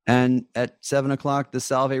 And at 7:00, the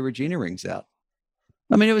Salve Regina rings out.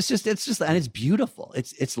 I mean, it's just, and it's beautiful.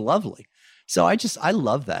 It's lovely. So I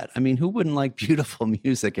love that. I mean, who wouldn't like beautiful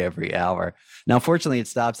music every hour? Now, fortunately, it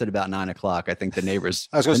stops at about 9:00. I think the neighbors.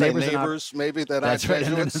 I was going to say neighbors maybe that that's right.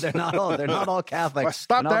 Jesuits. They're not all Catholic. Well,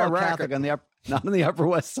 stop They're not that all racket. Catholic not on the Upper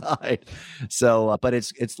West Side. So, but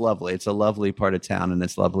it's lovely. It's a lovely part of town, and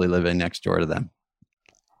it's lovely living next door to them.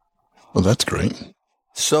 Well, that's great.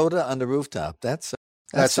 soda on the rooftop. That's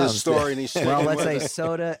his sounds story, and he's Well, sticking let's with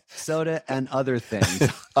say it. soda, and other things.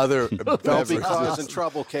 other Don't be beverages. causing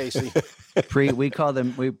trouble, Casey. We call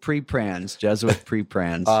them pre-prans, Jesuit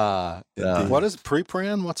pre-prans. Indeed. What is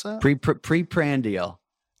pre-pran? What's that? Pre-prandial.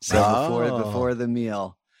 So before the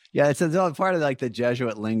meal. Yeah, it's all part of like the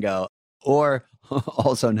Jesuit lingo, or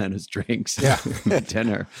also known as drinks. Yeah.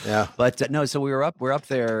 Dinner. Yeah. But no, so we're up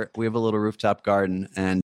there. We have a little rooftop garden,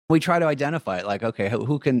 and we try to identify it. Like, okay,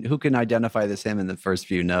 who can identify this hymn in the first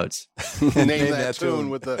few notes? Name that tune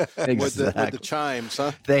with the with the Exactly. chimes,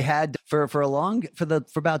 huh? They had for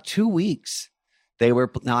about 2 weeks. They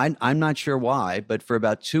were now. I'm not sure why, but for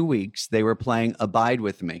about 2 weeks they were playing "Abide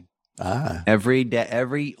with Me" every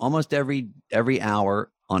day, almost every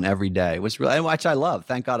hour on every day. It was really, which I love.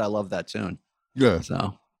 Thank God I love that tune. Yeah.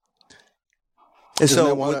 So I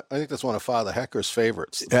think that's one of Father Hecker's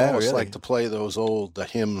favorites. The Yeah, Paulists really? like to play those old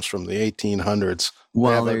hymns from the 1800s.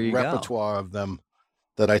 Well, they have there a you go. repertoire of them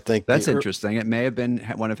that I think That's interesting. It may have been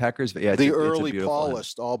one of Hecker's. Yeah, the it's a early beautiful hymn.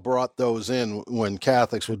 Paulists all brought those in when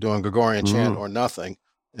Catholics were doing Gregorian chant or nothing,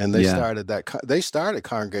 and they Yeah. started that. They started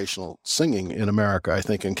congregational singing in America, I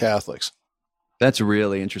think, in Catholics. That's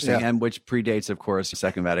really interesting, Yeah. and which predates, of course, the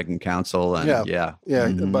Second Vatican Council. And Yeah.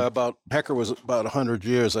 Mhm. But about Hecker was about 100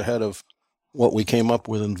 years ahead of what we came up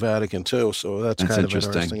with in Vatican II. So that's kind of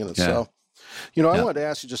interesting in Yeah. itself. I Yeah. wanted to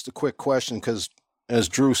ask you just a quick question because, as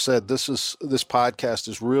Drew said, this podcast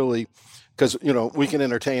is really because we can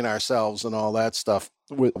entertain ourselves and all that stuff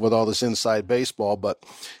with all this inside baseball, but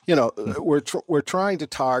we're trying to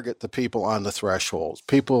target the people on the thresholds.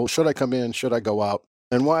 People, should I come in? Should I go out?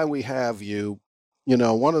 And why we have you,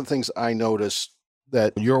 one of the things I noticed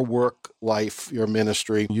that your work life, your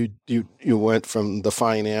ministry, you went from the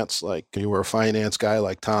finance, like you were a finance guy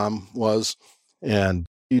like Tom was, and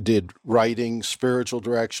you did writing, spiritual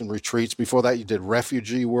direction, retreats. Before that, you did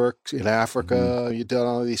refugee work in Africa. You did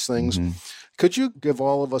all of these things. Could you give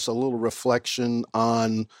all of us a little reflection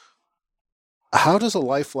on how does a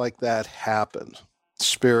life like that happen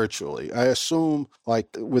spiritually? I assume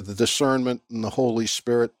like with the discernment and the Holy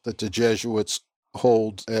Spirit that the Jesuits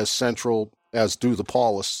hold as central, as do the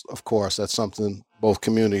Paulists, of course. That's something both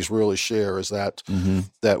communities really share, is that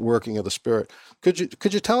that working of the Spirit. Could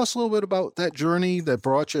you tell us a little bit about that journey that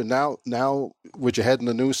brought you now with your head in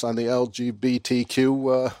the noose on the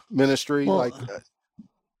LGBTQ ministry? Well,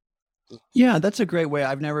 yeah, that's a great way.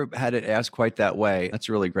 I've never had it asked quite that way. That's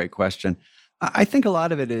a really great question. I think a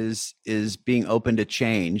lot of it is being open to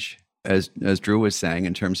change, as Drew was saying,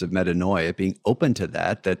 in terms of metanoia, being open to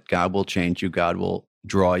that God will change you, God will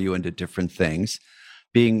draw you into different things,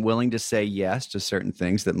 being willing to say yes to certain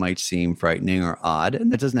things that might seem frightening or odd.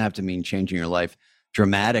 And that doesn't have to mean changing your life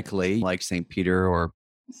dramatically, like St. Peter or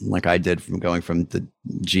like I did from going from the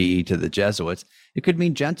GE to the Jesuits. It could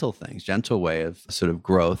mean gentle things, gentle way of sort of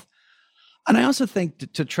growth. And I also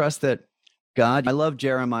think to trust that God, I love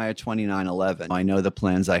Jeremiah 29:11. I know the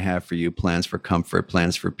plans I have for you, plans for comfort,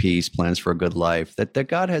 plans for peace, plans for a good life, that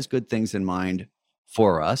God has good things in mind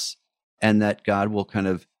for us, and that God will kind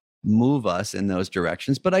of move us in those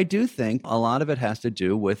directions. But I do think a lot of it has to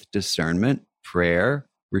do with discernment, prayer,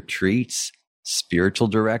 retreats, spiritual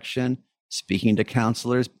direction, speaking to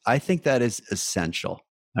counselors. I think that is essential.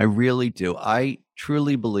 I really do. I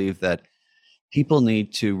truly believe that people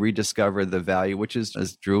need to rediscover the value, which is,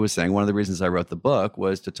 as Drew was saying, one of the reasons I wrote the book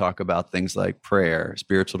was to talk about things like prayer,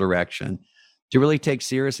 spiritual direction, to really take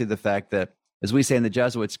seriously the fact that, as we say in the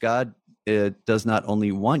Jesuits, God does not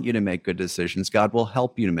only want you to make good decisions, God will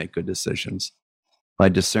help you to make good decisions by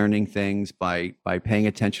discerning things, by paying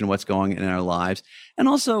attention to what's going on in our lives, and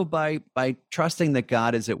also by trusting that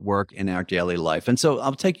God is at work in our daily life. And so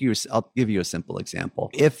I'll give you a simple example.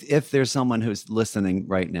 If there's someone who's listening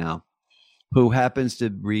right now who happens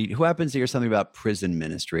to hear something about prison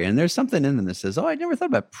ministry, and there's something in them that says, "Oh, I never thought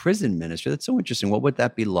about prison ministry. That's so interesting. What would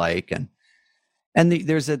that be like?" And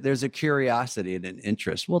there's a curiosity and an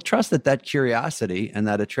interest. Well, trust that curiosity and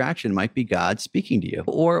that attraction might be God speaking to you.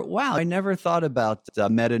 Or, wow, I never thought about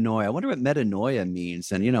metanoia. I wonder what metanoia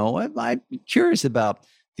means. And, I'm curious about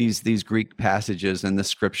these Greek passages in the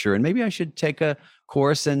scripture, and maybe I should take a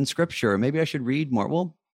course in scripture, or maybe I should read more.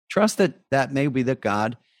 Well, trust that may be that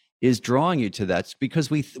God is drawing you to that,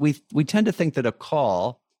 because we tend to think that a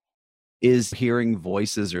call is hearing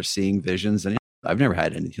voices or seeing visions, and I've never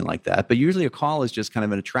had anything like that. But usually a call is just kind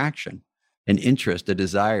of an attraction, an interest, a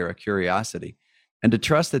desire, a curiosity. And to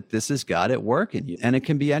trust that this is God at work in you. And it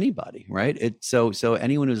can be anybody, right? So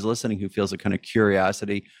anyone who's listening who feels a kind of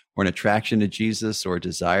curiosity or an attraction to Jesus or a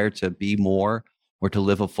desire to be more or to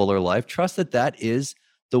live a fuller life, trust that is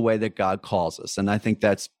the way that God calls us. And I think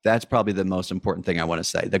that's probably the most important thing I want to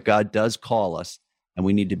say, that God does call us, and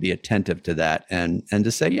we need to be attentive to that and to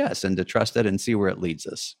say yes and to trust it and see where it leads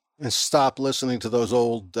us. And stop listening to those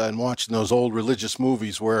old and watching those old religious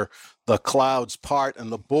movies where the clouds part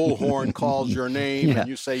and the bullhorn calls your name and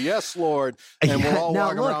you say, "Yes, Lord." And we're all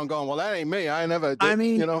walking around going, "Well, that ain't me. I never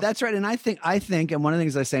did." That's right. And I think, and one of the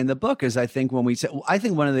things I say in the book is I think one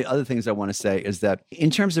of the other things I want to say is that in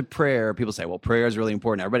terms of prayer, people say, well, prayer is really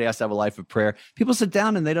important. Everybody has to have a life of prayer. People sit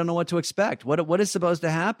down and they don't know what to expect. What is supposed to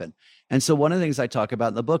happen? And so one of the things I talk about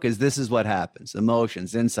in the book is this is what happens: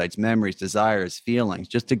 emotions, insights, memories, desires, feelings,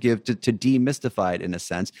 just to demystify it in a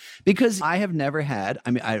sense, because I have never had,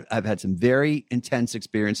 I've had some very intense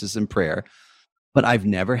experiences in prayer, but I've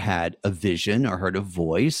never had a vision or heard a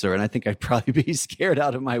voice, and I think I'd probably be scared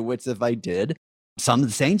out of my wits if I did. Some of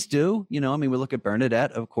the saints do, we look at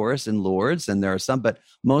Bernadette, of course, and Lourdes, and there are some, but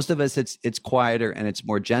most of us, it's quieter and it's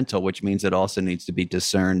more gentle, which means it also needs to be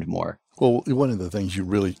discerned more. Well, one of the things you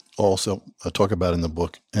really also talk about in the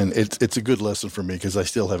book, and it's a good lesson for me because I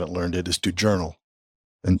still haven't learned it, is to journal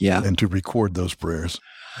and to record those prayers.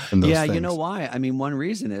 And those things. You know why? One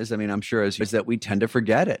reason is, I'm sure is that we tend to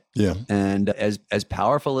forget it. Yeah. And as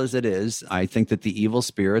powerful as it is, I think that the evil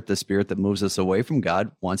spirit, the spirit that moves us away from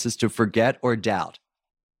God, wants us to forget or doubt.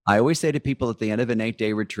 I always say to people at the end of an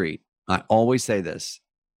 8-day retreat, I always say this: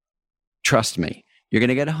 trust me, you're going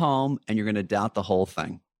to get home and you're going to doubt the whole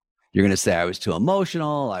thing. You're going to say, I was too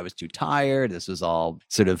emotional. I was too tired. This was all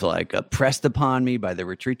sort of like pressed upon me by the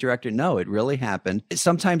retreat director. No, it really happened.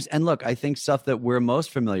 Sometimes, and look, I think stuff that we're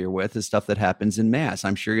most familiar with is stuff that happens in Mass.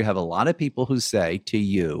 I'm sure you have a lot of people who say to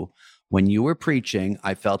you, when you were preaching,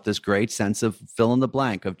 I felt this great sense of fill in the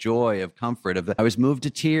blank, of joy, of comfort, I was moved to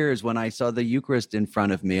tears when I saw the Eucharist in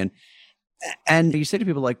front of me. And you say to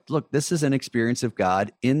people like, look, this is an experience of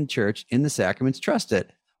God in church, in the sacraments, trust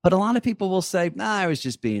it. But a lot of people will say, I was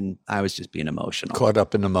just being emotional. Caught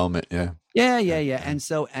up in the moment, yeah. Yeah. And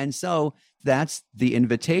so that's the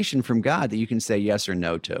invitation from God that you can say yes or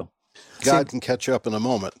no to. God can catch you up in a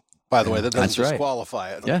moment. By the way, that doesn't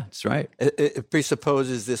disqualify it. Yeah, that's right. It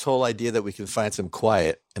presupposes this whole idea that we can find some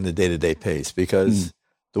quiet in the day-to-day pace, because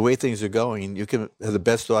the way things are going, you can have the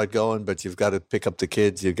best thought going, but you've got to pick up the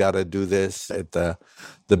kids. You've got to do this at the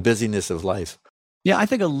busyness of life. Yeah, I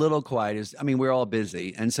think a little quiet is, we're all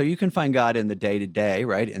busy. And so you can find God in the day-to-day,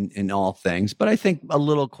 right, in all things. But I think a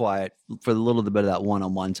little quiet for a little bit of that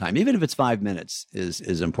one-on-one time, even if it's 5 minutes,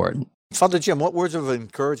 is important. Father Jim, what words of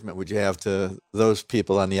encouragement would you have to those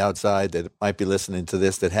people on the outside that might be listening to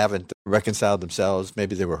this that haven't reconciled themselves?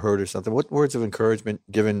 Maybe they were hurt or something. What words of encouragement,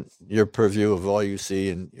 given your purview of all you see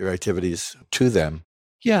and your activities, to them?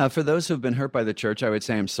 Yeah, for those who've been hurt by the church, I would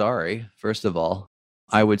say I'm sorry, first of all.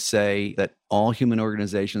 I would say that all human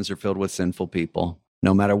organizations are filled with sinful people.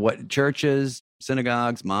 No matter what, churches,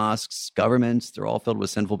 synagogues, mosques, governments, they're all filled with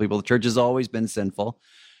sinful people. The church has always been sinful.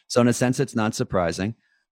 So in a sense, it's not surprising.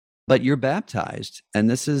 But you're baptized, and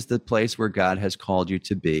this is the place where God has called you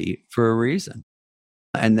to be for a reason.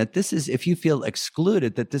 And that this is, if you feel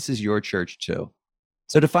excluded, that this is your church too.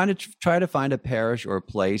 So try to find a parish or a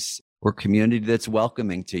place or community that's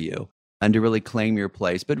welcoming to you, and to really claim your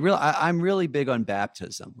place. But I'm really big on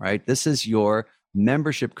baptism, right? This is your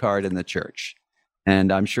membership card in the church.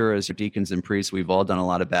 And I'm sure as deacons and priests, we've all done a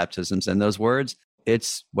lot of baptisms. And those words,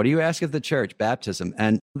 It's, what do you ask of the church? Baptism.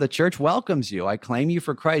 And the church welcomes you. I claim you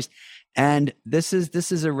for Christ. And this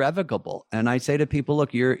is irrevocable. And I say to people,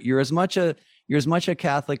 look, you're as much a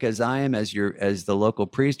Catholic as I am, as the local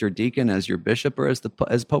priest or deacon, as your bishop, or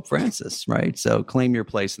as Pope Francis, right? So claim your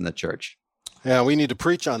place in the church. Yeah, we need to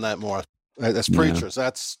preach on that more as preachers.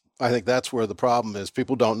 I think that's where the problem is.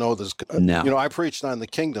 People don't know this. No. I preached on the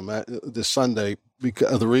kingdom this Sunday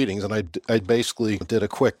because of the readings, and I basically did a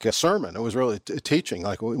quick sermon. It was really teaching,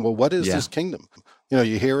 like, well, what is this kingdom?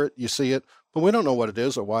 You hear it, you see it, but we don't know what it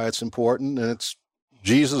is or why it's important, and it's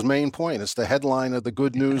Jesus' main point. It's the headline of the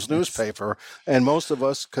Good News newspaper, and most of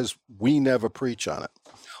us, because we never preach on it.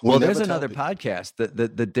 Well, there's another podcast.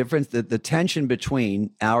 The difference, the tension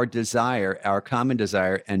between our desire, our common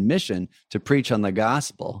desire and mission to preach on the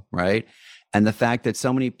gospel, right? And the fact that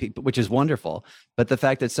so many people, which is wonderful, but the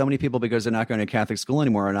fact that so many people, because they're not going to Catholic school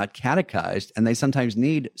anymore, are not catechized, and they sometimes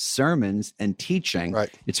need sermons and teaching. Right.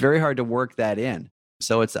 It's very hard to work that in.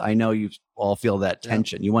 So I know you all feel that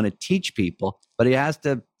tension. You want to teach people, but you have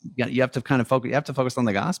to kind of focus. You have to focus on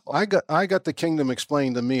the gospel. I got the kingdom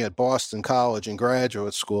explained to me at Boston College in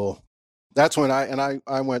graduate school. That's when I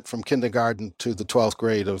went from kindergarten to the 12th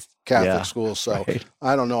grade of Catholic school. So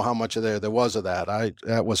I don't know how much of there was of that.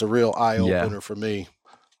 That was a real eye opener for me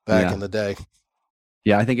back in the day.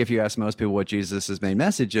 Yeah, I think if you ask most people what Jesus' main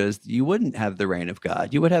message is, you wouldn't have the reign of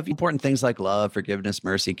God. You would have important things like love, forgiveness,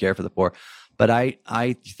 mercy, care for the poor. But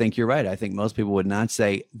I think you're right. I think most people would not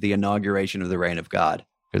say the inauguration of the reign of God,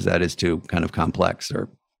 because that is too kind of complex or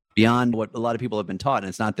beyond what a lot of people have been taught, and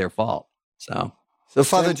it's not their fault. So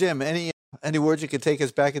Father Jim, any words you could take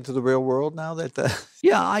us back into the real world now that?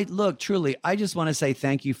 Truly, I just want to say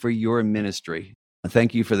thank you for your ministry.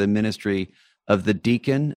 Thank you for the ministry of the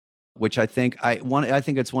deacon, which I think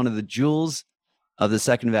it's one of the jewels of the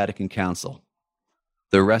Second Vatican Council,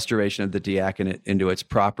 the restoration of the diaconate into its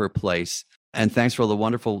proper place. And thanks for all the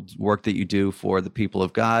wonderful work that you do for the people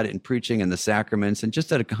of God in preaching and the sacraments and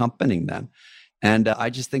just at accompanying them. And I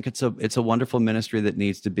just think it's a wonderful ministry that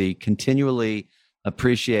needs to be continually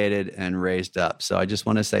appreciated and raised up. So I just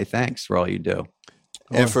want to say thanks for all you do.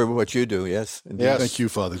 And for what you do, yes. Yes. Thank you,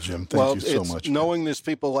 Father Jim. Thank you so much. Knowing there's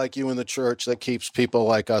people like you in the church that keeps people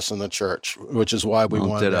like us in the church, which is why we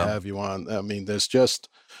wanted to have you on. I mean, there's just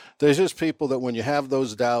people that when you have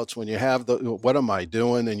those doubts, when you have what am I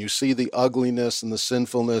doing? And you see the ugliness and the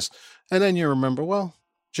sinfulness, and then you remember, well,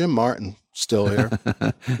 Jim Martin still here.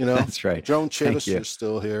 That's right. Joan Chittister is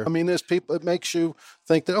still here. I mean, there's people. It makes you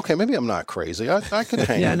think that maybe I'm not crazy. I could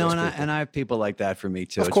hang. And I have people like that for me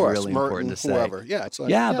too. Of course, it's really Merton, important to say. Whoever. Yeah, it's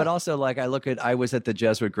like, but also I was at the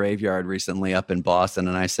Jesuit graveyard recently up in Boston,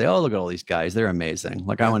 and I say, oh, look at all these guys. They're amazing.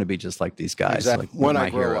 Like I want to be just like these guys. Exactly. Like when my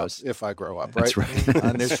I grow heroes. up, if I grow up, right? That's right.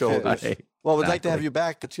 On their shoulders. Right. Well, we'd like to have you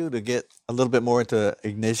back too to get a little bit more into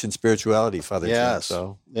Ignatian spirituality, Father Jim.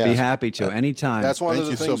 So be happy to anytime. That's one of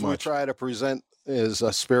the things we try to present is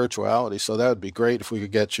spirituality. So that would be great if we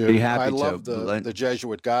could get you. Be happy I love the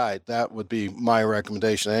Jesuit Guide. That would be my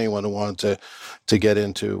recommendation to anyone who wanted to get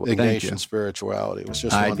into Ignatian spirituality. It was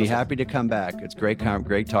just I'd be happy to come back. It's great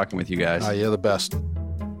talking with you guys. You're the best.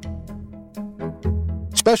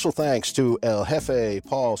 Special thanks to El Jefe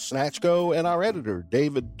Paul Snatchko and our editor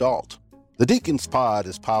David Dalt. The Deacons Pod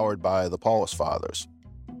is powered by the Paulist Fathers.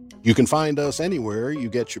 You can find us anywhere you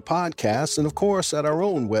get your podcasts, and of course at our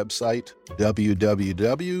own website,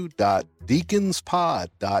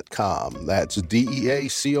 www.deaconspod.com. That's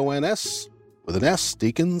DEACONS with an S,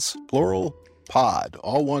 deacons, plural, pod,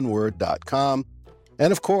 all one word.com.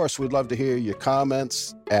 And of course, we'd love to hear your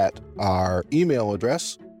comments at our email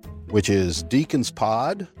address, which is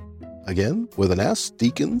deaconspod, again, with an S,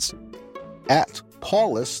 deacons, at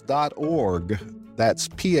paulist.org. That's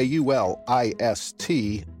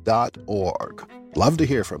PAULIST.org. Love to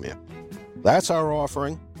hear from you. That's our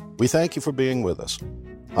offering. We thank you for being with us.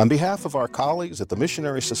 On behalf of our colleagues at the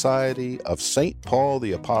Missionary Society of St. Paul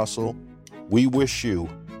the Apostle, we wish you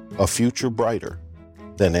a future brighter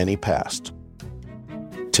than any past.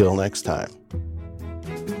 Till next time.